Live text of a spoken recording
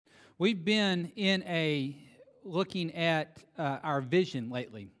We've been looking at our vision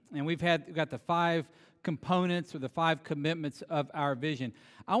lately, and we've got the 5 components or the 5 commitments of our vision.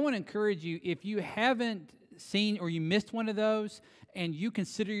 I want to encourage you, if you haven't seen or you missed one of those and you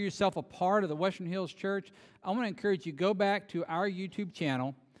consider yourself a part of the Western Hills Church, I want to encourage you, go back to our YouTube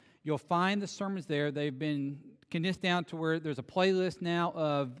channel. You'll find the sermons there. They've been condensed down to where there's a playlist now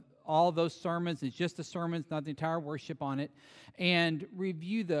of all those sermons. It's just the sermons, not the entire worship on it. And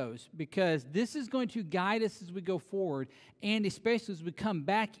review those, because this is going to guide us as we go forward, and especially as we come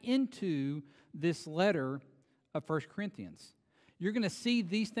back into this letter of 1 Corinthians. You're going to see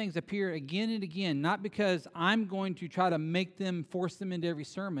these things appear again and again, not because I'm going to try to force them into every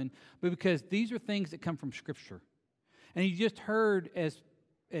sermon, but because these are things that come from Scripture. And you just heard, as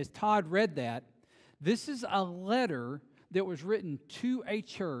Todd read that, this is a letter that was written to a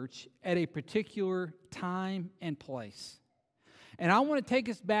church at a particular time and place. And I want to take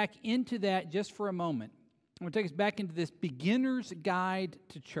us back into that just for a moment. I want to take us back into this beginner's guide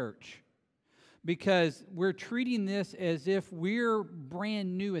to church, because we're treating this as if we're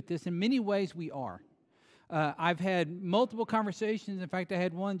brand new at this. In many ways, we are. I've had multiple conversations. In fact, I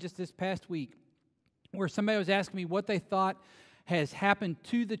had one just this past week where somebody was asking me what they thought has happened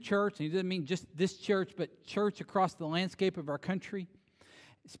to the church. And it doesn't mean just this church, but church across the landscape of our country.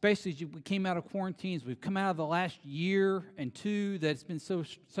 Especially as we came out of quarantines, we've come out of the last year and 2 that's been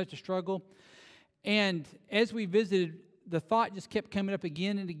such a struggle. And as we visited, the thought just kept coming up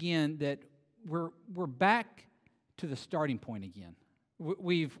again and again that we're back to the starting point again.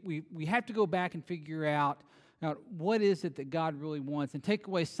 We have to go back and figure out what is it that God really wants, and take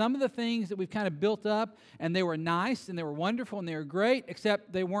away some of the things that we've kind of built up, and they were nice and they were wonderful and they were great,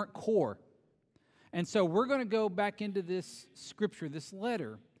 except they weren't core. And so we're going to go back into this scripture, this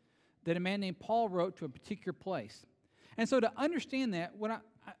letter that a man named Paul wrote to a particular place. And so to understand that,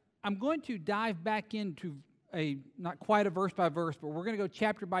 I'm going to dive back into not quite a verse by verse, but we're going to go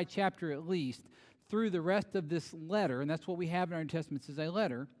chapter by chapter at least through the rest of this letter, and that's what we have in our New Testaments is a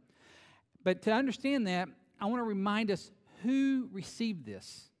letter. But to understand that, I want to remind us who received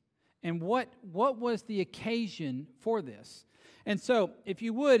this and what was the occasion for this. And so, if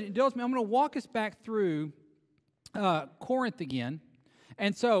you would, indulge me, I'm going to walk us back through Corinth again.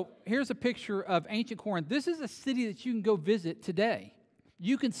 And so, here's a picture of ancient Corinth. This is a city that you can go visit today.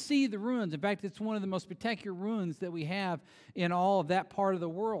 You can see the ruins. In fact, it's one of the most spectacular ruins that we have in all of that part of the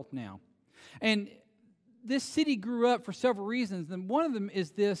world now. And this city grew up for several reasons, and one of them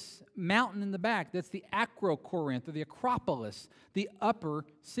is this mountain in the back. That's the Acrocorinth, or the Acropolis, the upper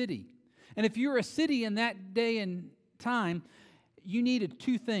city. And if you're a city in that day and time, you needed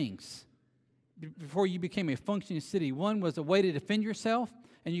 2 things before you became a functioning city. One was a way to defend yourself,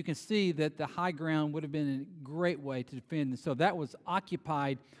 and you can see that the high ground would have been a great way to defend. And so that was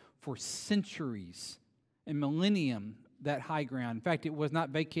occupied for centuries and millennium, that high ground. In fact, it was not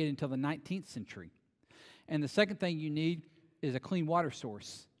vacated until the 19th century. And the second thing you need is a clean water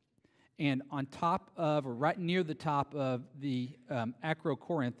source. And on top of, or right near the top of the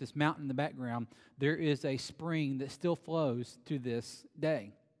Acrocorinth, this mountain in the background, there is a spring that still flows to this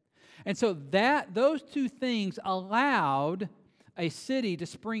day. And so those 2 things allowed a city to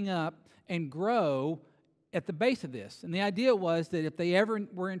spring up and grow at the base of this. And the idea was that if they ever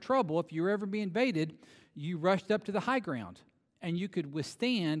were in trouble, if you were ever being invaded, you rushed up to the high ground, and you could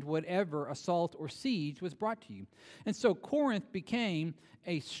withstand whatever assault or siege was brought to you. And so Corinth became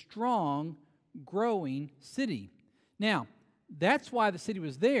a strong, growing city. Now, that's why the city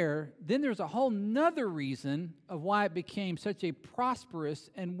was there. Then there's a whole nother reason of why it became such a prosperous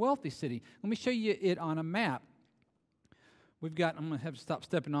and wealthy city. Let me show you it on a map. I'm going to have to stop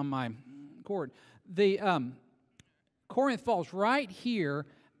stepping on my cord. Corinth falls right here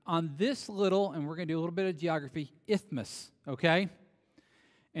on this little, and we're going to do a little bit of geography, isthmus, okay?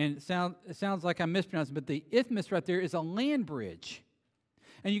 And it sounds like I'm mispronouncing, but the isthmus right there is a land bridge.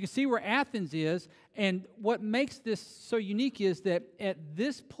 And you can see where Athens is, and what makes this so unique is that at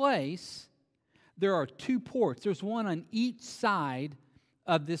this place, there are 2 ports. There's one on each side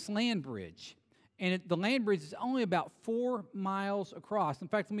of this land bridge. And the land bridge is only about 4 miles across. In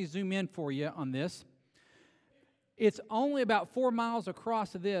fact, let me zoom in for you on this. It's only about 4 miles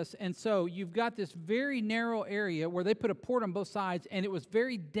across of this, and so you've got this very narrow area where they put a port on both sides, and it was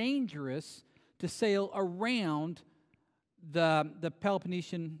very dangerous to sail around the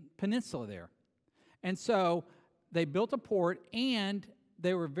Peloponnesian Peninsula there. And so they built a port, and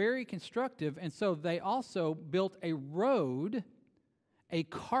they were very constructive, and so they also built a road, a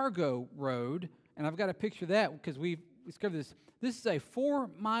cargo road, and I've got a picture of that because we've discovered this. This is a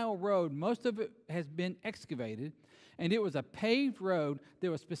 4-mile road. Most of it has been excavated. And it was a paved road that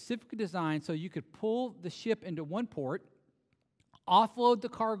was specifically designed so you could pull the ship into one port, offload the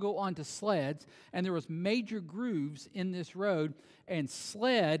cargo onto sleds, and there was major grooves in this road, and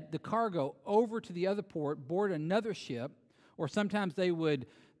sled the cargo over to the other port, board another ship, or sometimes they would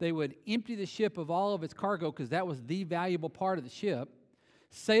empty the ship of all of its cargo because that was the valuable part of the ship,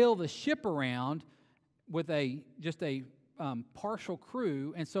 sail the ship around with just a partial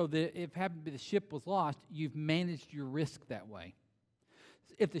crew, and so that if the ship was lost, you've managed your risk that way.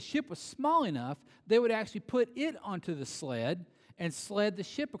 If the ship was small enough, they would actually put it onto the sled and sled the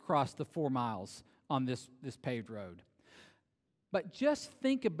ship across the 4 miles on this paved road. But just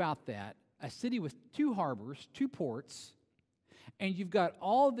think about that, a city with 2 harbors, 2 ports, and you've got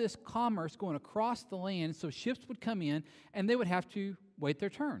all this commerce going across the land, so ships would come in, and they would have to wait their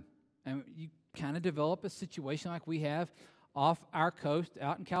turn. And you kind of develop a situation like we have off our coast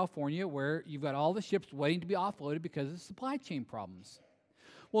out in California where you've got all the ships waiting to be offloaded because of supply chain problems.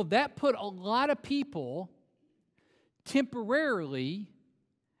 Well, that put a lot of people temporarily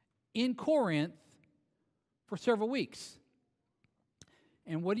in Corinth for several weeks.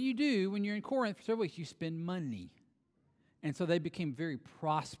 And what do you do when you're in Corinth for several weeks? You spend money. And so they became very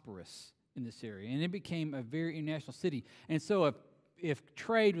prosperous in this area, and it became a very international city. And so if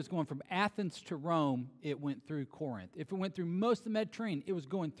trade was going from Athens to Rome, it went through Corinth. If it went through most of the Mediterranean, it was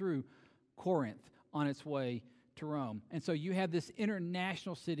going through Corinth on its way to Rome. And so you have this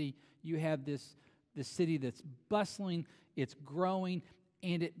international city, you have this city that's bustling, it's growing,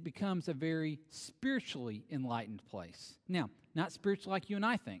 and it becomes a very spiritually enlightened place. Now, not spiritual like you and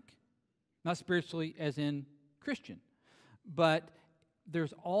I think, not spiritually as in Christian, but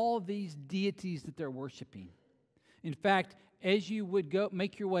there's all these deities that they're worshiping. In fact, as you would go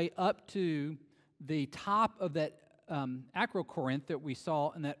make your way up to the top of that Acrocorinth that we saw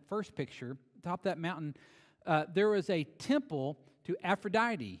in that first picture, top of that mountain, there was a temple to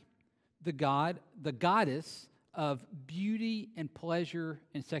Aphrodite, the goddess of beauty and pleasure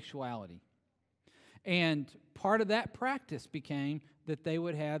and sexuality. And part of that practice became that they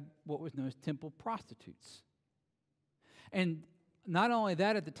would have what was known as temple prostitutes. And not only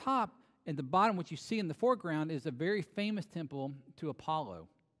that, at the top and the bottom, what you see in the foreground is a very famous temple to Apollo.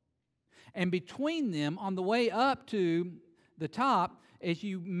 And between them, on the way up to the top, as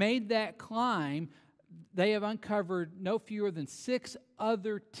you made that climb, they have uncovered no fewer than 6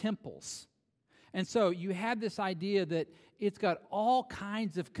 other temples. And so you have this idea that it's got all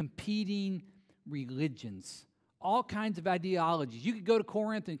kinds of competing religions, all kinds of ideologies. You could go to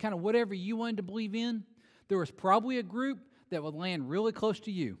Corinth and kind of whatever you wanted to believe in, there was probably a group that would land really close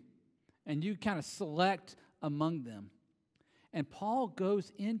to you, and you kind of select among them. And Paul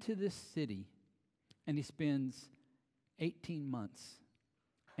goes into this city, and he spends 18 months,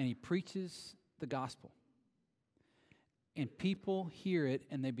 and he preaches the gospel. And people hear it,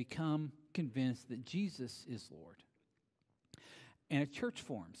 and they become convinced that Jesus is Lord. And a church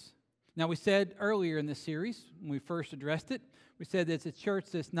forms. Now, we said earlier in this series, when we first addressed it, we said that it's a church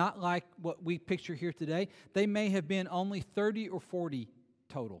that's not like what we picture here today. They may have been only 30 or 40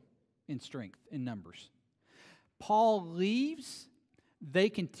 total in strength, in numbers. Paul leaves, they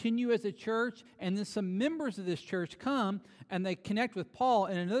continue as a church, and then some members of this church come, and they connect with Paul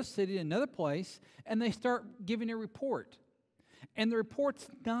in another city, another place, and they start giving a report. And the report's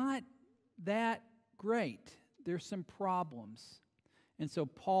not that great. There's some problems. And so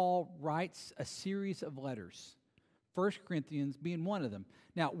Paul writes a series of letters, 1 Corinthians being one of them.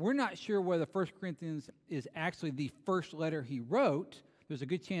 Now, we're not sure whether 1 Corinthians is actually the first letter he wrote. There's a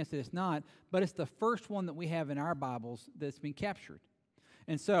good chance that it's not, but it's the first one that we have in our Bibles that's been captured.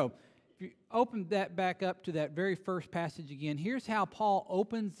 And so, if you open that back up to that very first passage again, here's how Paul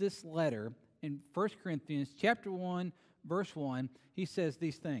opens this letter in 1 Corinthians chapter 1, verse 1. He says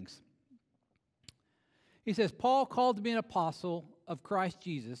these things. He says, Paul, called to be an apostle of Christ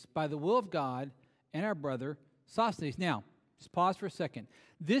Jesus by the will of God, and our brother Sosthenes. Now, just pause for a second.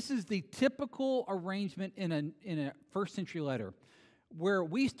 This is the typical arrangement in a first century letter, where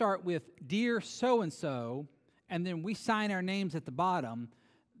we start with dear so-and-so, and then we sign our names at the bottom.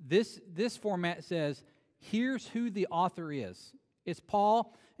 This format says, here's who the author is. It's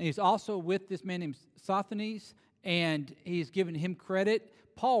Paul, and he's also with this man named Sosthenes, and he's given him credit.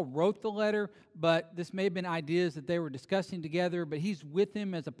 Paul wrote the letter, but this may have been ideas that they were discussing together, but he's with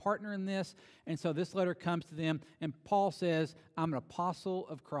him as a partner in this, and so this letter comes to them, and Paul says, I'm an apostle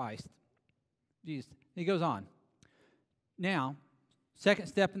of Christ. Jesus. He goes on. Now, second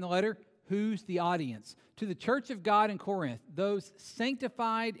step in the letter, who's the audience? To the church of God in Corinth, those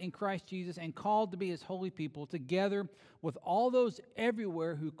sanctified in Christ Jesus and called to be his holy people, together with all those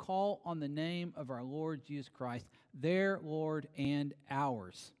everywhere who call on the name of our Lord Jesus Christ, their Lord and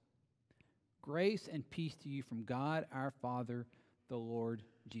ours. Grace and peace to you from God our Father, the Lord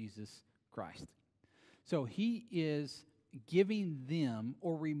Jesus Christ. So he is giving them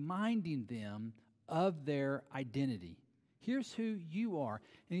or reminding them of their identity. Here's who you are.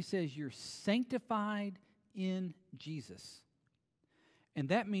 And he says, you're sanctified in Jesus. And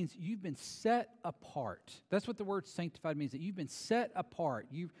that means you've been set apart. That's what the word sanctified means, that you've been set apart.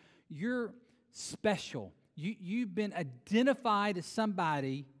 You're special. You've been identified as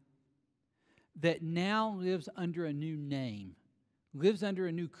somebody that now lives under a new name, lives under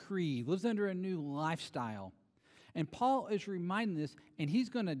a new creed, lives under a new lifestyle. And Paul is reminding this, and he's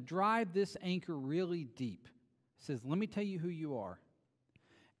going to drive this anchor really deep. He says, let me tell you who you are.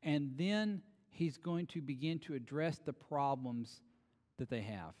 And then he's going to begin to address the problems that they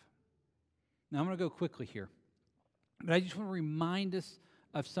have. Now, I'm going to go quickly here. But I just want to remind us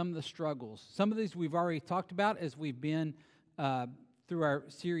of some of the struggles. Some of these we've already talked about as we've been through our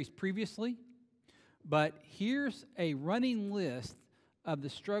series previously. But here's a running list of the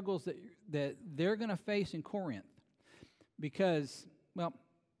struggles that they're going to face in Corinth. Because, well,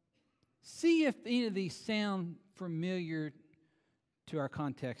 see if any of these sound familiar to our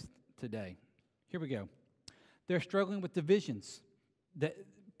context today. Here we go. They're struggling with divisions. That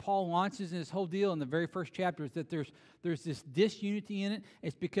Paul launches in this whole deal in the very first chapter is that there's this disunity in it.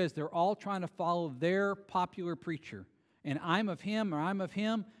 It's because they're all trying to follow their popular preacher. And I'm of him or I'm of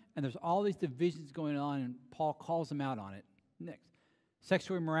him. And there's all these divisions going on, and Paul calls them out on it. Next,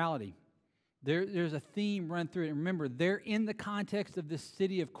 sexual immorality. There's a theme run through it. And remember, they're in the context of this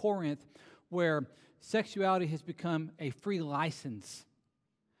city of Corinth where sexuality has become a free license.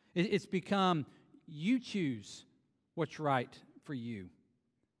 It's become, you choose what's right for you.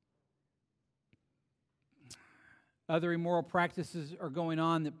 Other immoral practices are going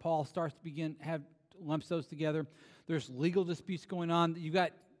on that Paul starts to lumps those together. There's legal disputes going on. You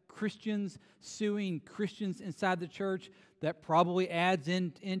got Christians suing Christians inside the church. That probably adds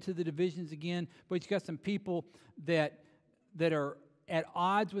into the divisions again. But you got some people that are at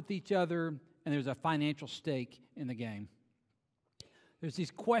odds with each other, and there's a financial stake in the game. There's these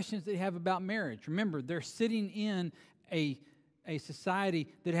questions they have about marriage. Remember, they're sitting in a society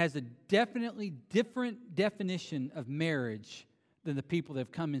that has a definitely different definition of marriage than the people that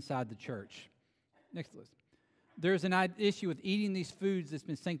have come inside the church. Next list. There's an issue with eating these foods that's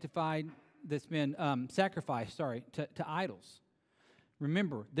been sanctified, that's been sacrificed, to idols.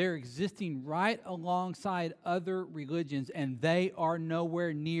 Remember, they're existing right alongside other religions, and they are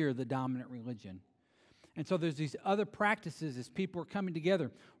nowhere near the dominant religion. And so there's these other practices as people are coming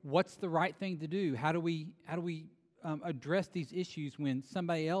together. What's the right thing to do? How do we address these issues when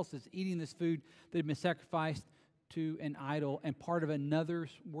somebody else is eating this food that had been sacrificed to an idol and part of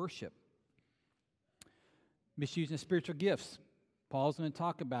another's worship? Misusing spiritual gifts. Paul's going to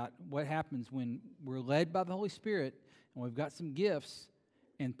talk about what happens when we're led by the Holy Spirit and we've got some gifts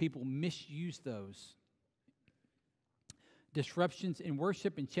and people misuse those. Disruptions in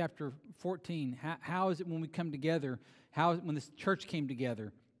worship in chapter 14. How is it when we come together? How is it when this church came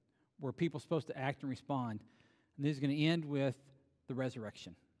together? Were people supposed to act and respond? And this is going to end with the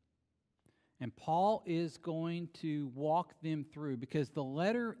resurrection. And Paul is going to walk them through because the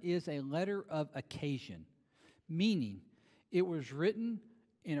letter is a letter of occasion, meaning it was written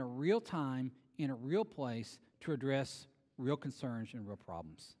in a real time, in a real place to address real concerns and real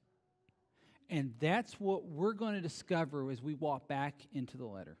problems. And that's what we're going to discover as we walk back into the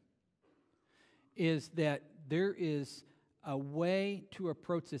letter, is that there is a way to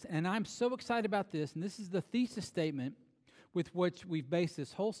approach this. And I'm so excited about this, and this is the thesis statement with which we've based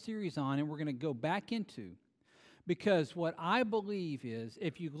this whole series on, and we're going to go back into. Because what I believe is,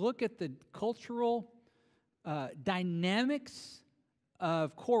 if you look at the cultural dynamics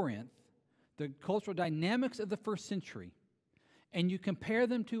of Corinth, the cultural dynamics of the first century, and you compare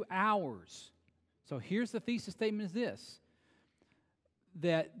them to ours. So here's the thesis statement is this,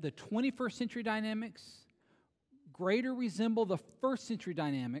 that the 21st century dynamics greater resemble the first century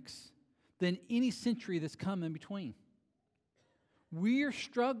dynamics than any century that's come in between. We're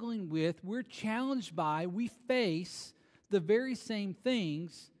struggling with, we're challenged by, we face the very same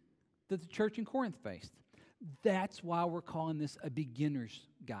things that the church in Corinth faced. That's why we're calling this a beginner's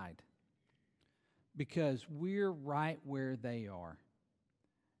guide. Because we're right where they are.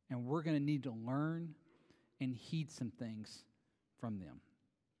 And we're going to need to learn and heed some things from them.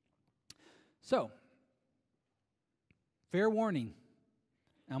 So, fair warning,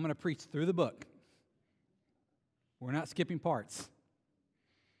 I'm going to preach through the book. We're not skipping parts.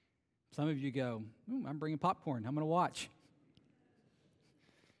 Some of you go, I'm bringing popcorn. I'm going to watch.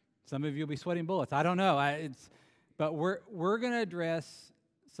 Some of you will be sweating bullets. I don't know. But we're going to address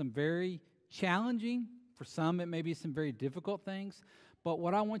some very challenging, for some it may be some very difficult things. But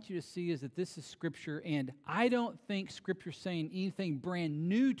what I want you to see is that this is Scripture, and I don't think Scripture's saying anything brand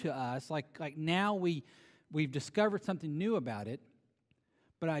new to us, like now we've discovered something new about it.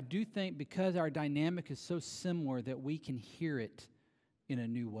 But I do think because our dynamic is so similar that we can hear it in a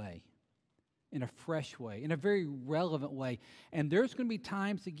new way, in a fresh way, in a very relevant way. And there's going to be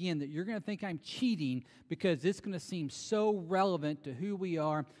times, again, that you're going to think I'm cheating because it's going to seem so relevant to who we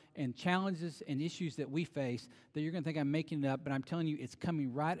are and challenges and issues that we face that you're going to think I'm making it up. But I'm telling you, it's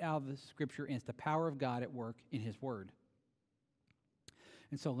coming right out of the Scripture, and it's the power of God at work in His Word.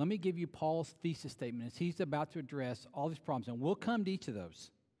 And so let me give you Paul's thesis statement as he's about to address all these problems. And we'll come to each of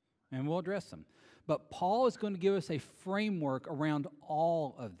those, and we'll address them. But Paul is going to give us a framework around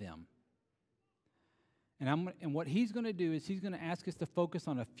all of them. And what he's going to do is he's going to ask us to focus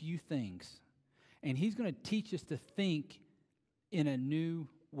on a few things. And he's going to teach us to think in a new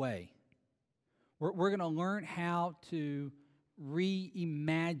way. We're going to learn how to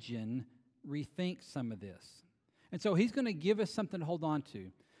reimagine, rethink some of this. And so he's going to give us something to hold on to.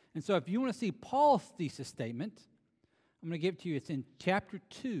 And so if you want to see Paul's thesis statement, I'm going to give it to you. It's in chapter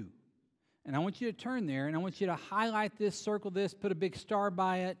 2. And I want you to turn there, and I want you to highlight this, circle this, put a big star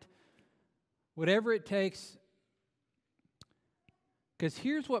by it, whatever it takes. Because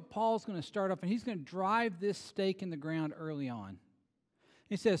here's what Paul's going to start off, and he's going to drive this stake in the ground early on.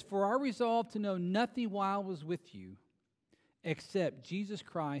 He says, "For I resolved to know nothing while I was with you, except Jesus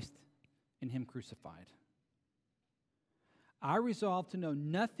Christ and Him crucified." I resolved to know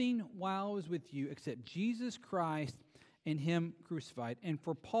nothing while I was with you except Jesus Christ and Him crucified. And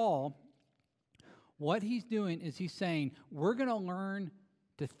for Paul, what he's doing is he's saying, we're going to learn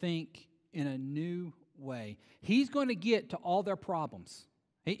to think in a new way. He's going to get to all their problems.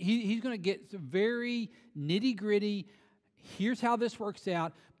 He's going to get some very nitty-gritty, here's how this works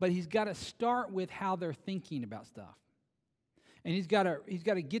out, but he's got to start with how they're thinking about stuff. And he's got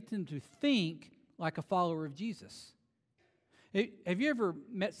to get them to think like a follower of Jesus. Have you ever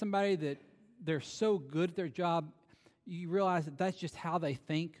met somebody that they're so good at their job, you realize that that's just how they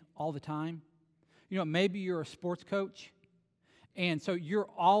think all the time? You know, maybe you're a sports coach, and so you're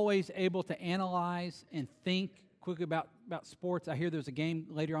always able to analyze and think quickly about sports. I hear there's a game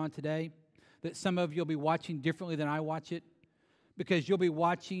later on today that some of you will be watching differently than I watch it, because you'll be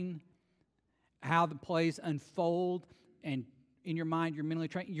watching how the plays unfold, and in your mind, you're mentally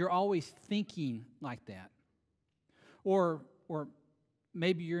trained. You're always thinking like that. Or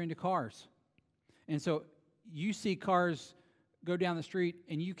maybe you're into cars. And so you see cars go down the street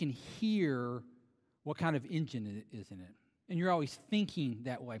and you can hear what kind of engine is in it. And you're always thinking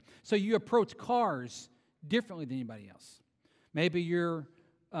that way. So you approach cars differently than anybody else. Maybe you're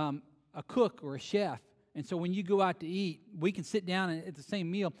a cook or a chef. And so when you go out to eat, we can sit down at the same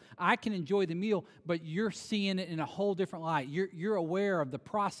meal. I can enjoy the meal, but you're seeing it in a whole different light. You're aware of the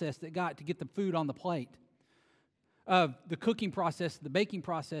process that got to get the food on the plate, of the cooking process, the baking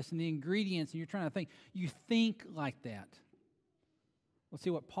process, and the ingredients, and you're trying to think. You think like that. Well, see,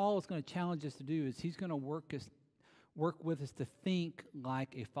 what Paul is going to challenge us to do is he's going to work with us to think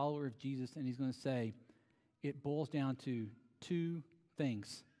like a follower of Jesus, and he's going to say it boils down to two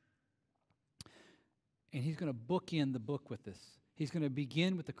things. And he's going to bookend the book with this. He's going to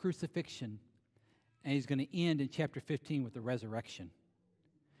begin with the crucifixion, and he's going to end in chapter 15 with the resurrection.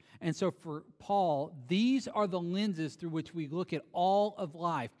 And so for Paul, these are the lenses through which we look at all of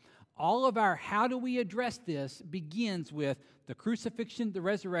life. All of our how do we address this begins with the crucifixion, the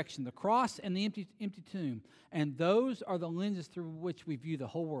resurrection, the cross, and the empty tomb. And those are the lenses through which we view the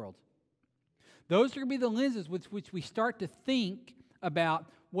whole world. Those are going to be the lenses with which we start to think about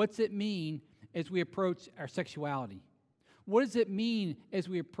what's it mean as we approach our sexuality. What does it mean as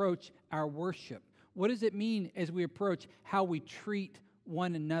we approach our worship? What does it mean as we approach how we treat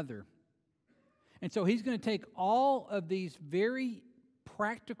one another? And so he's going to take all of these very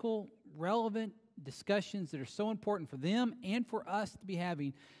practical, relevant discussions that are so important for them and for us to be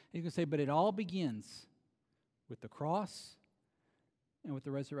having. He's going to say, but it all begins with the cross and with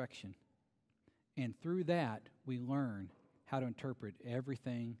the resurrection. And through that, we learn how to interpret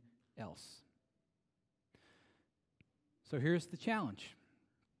everything else. So here's the challenge.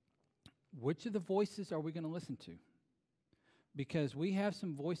 Which of the voices are we going to listen to? Because we have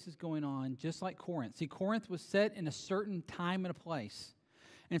some voices going on just like Corinth. See, Corinth was set in a certain time and a place.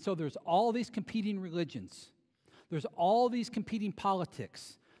 And so there's all these competing religions. There's all these competing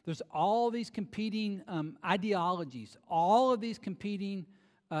politics. There's all these competing ideologies. All of these competing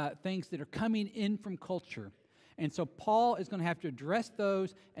things that are coming in from culture. And so Paul is going to have to address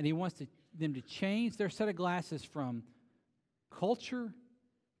those, and he wants to them to change their set of glasses from culture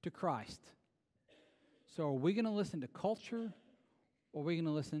to Christ. So are we going to listen to culture, or are we going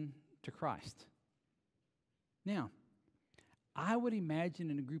to listen to Christ? Now, I would imagine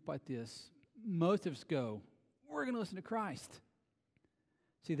in a group like this, most of us go, we're going to listen to Christ.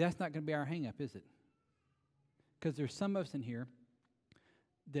 See, that's not going to be our hang-up, is it? Because there's some of us in here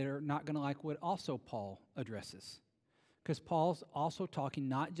that are not going to like what also Paul addresses. Because Paul's also talking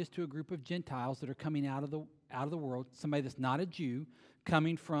not just to a group of Gentiles that are coming out of the world, somebody that's not a Jew,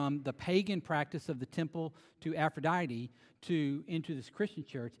 coming from the pagan practice of the temple to Aphrodite into this Christian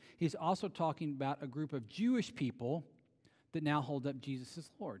church. He's also talking about a group of Jewish people that now hold up Jesus as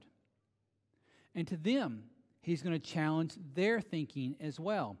Lord. And to them, he's going to challenge their thinking as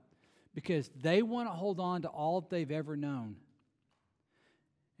well, because they want to hold on to all they've ever known.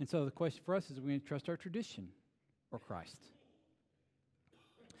 And so the question for us is, are we going to trust our tradition or Christ?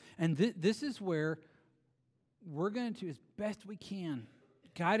 And this is where we're going to, as best we can,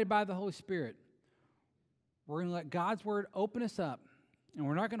 guided by the Holy Spirit, we're going to let God's Word open us up, and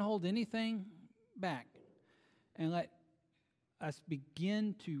we're not going to hold anything back, and let us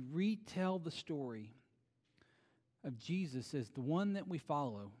begin to retell the story of Jesus as the one that we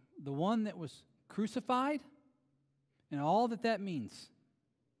follow, the one that was crucified, and all that that means,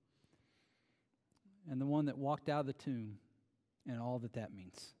 and the one that walked out of the tomb, and all that that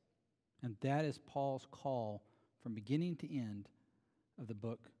means. And that is Paul's call from beginning to end of the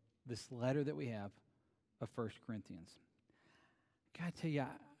book, this letter that we have of 1 Corinthians. God, I tell you,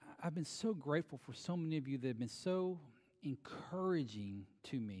 I've been so grateful for so many of you that have been so encouraging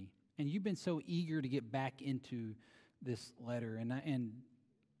to me, and you've been so eager to get back into this letter, and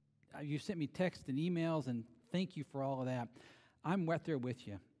you sent me texts and emails, and thank you for all of that. I'm right there with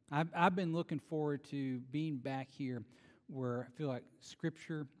you. I've been looking forward to being back here where I feel like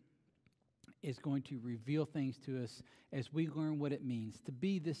Scripture is going to reveal things to us as we learn what it means to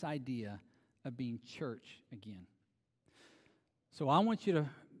be this idea of being church again. So I want you to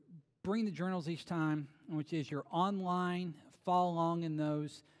bring the journals each time, which is you're online, follow along in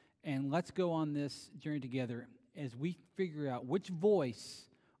those, and let's go on this journey together as we figure out which voice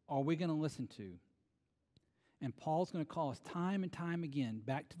are we going to listen to. And Paul's going to call us time and time again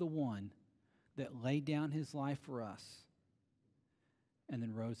back to the one that laid down his life for us and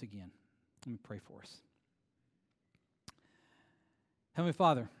then rose again. Let me pray for us. Heavenly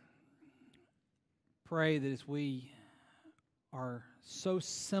Father, pray that as we are so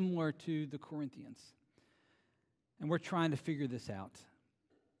similar to the Corinthians, and we're trying to figure this out,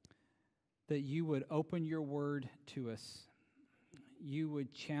 that you would open your word to us. You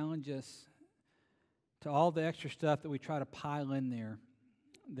would challenge us to all the extra stuff that we try to pile in there,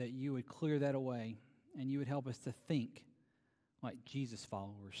 that you would clear that away, and you would help us to think like Jesus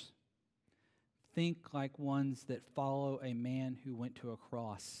followers. Think like ones that follow a man who went to a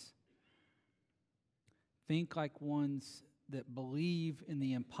cross. Think like ones that believe in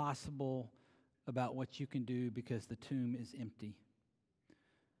the impossible about what you can do because the tomb is empty.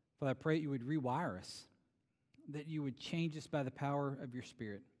 Father, I pray that you would rewire us, that you would change us by the power of your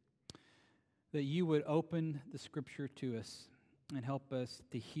Spirit, that you would open the Scripture to us and help us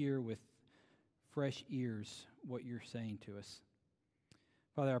to hear with fresh ears what you're saying to us.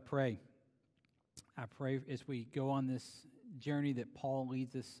 Father, I pray as we go on this journey that Paul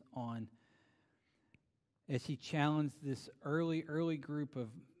leads us on, as he challenged this early group of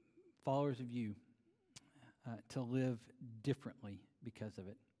followers of you to live differently because of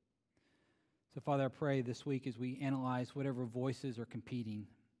it. So, Father, I pray this week as we analyze whatever voices are competing,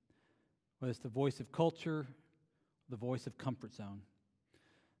 whether it's the voice of culture, the voice of comfort zone,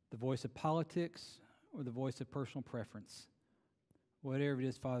 the voice of politics, or the voice of personal preference, whatever it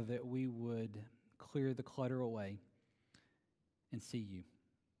is, Father, that we would clear the clutter away and see you.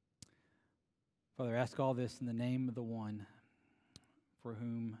 Father, I ask all this in the name of the one for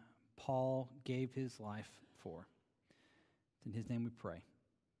whom Paul gave his life for. In his name we pray.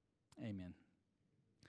 Amen.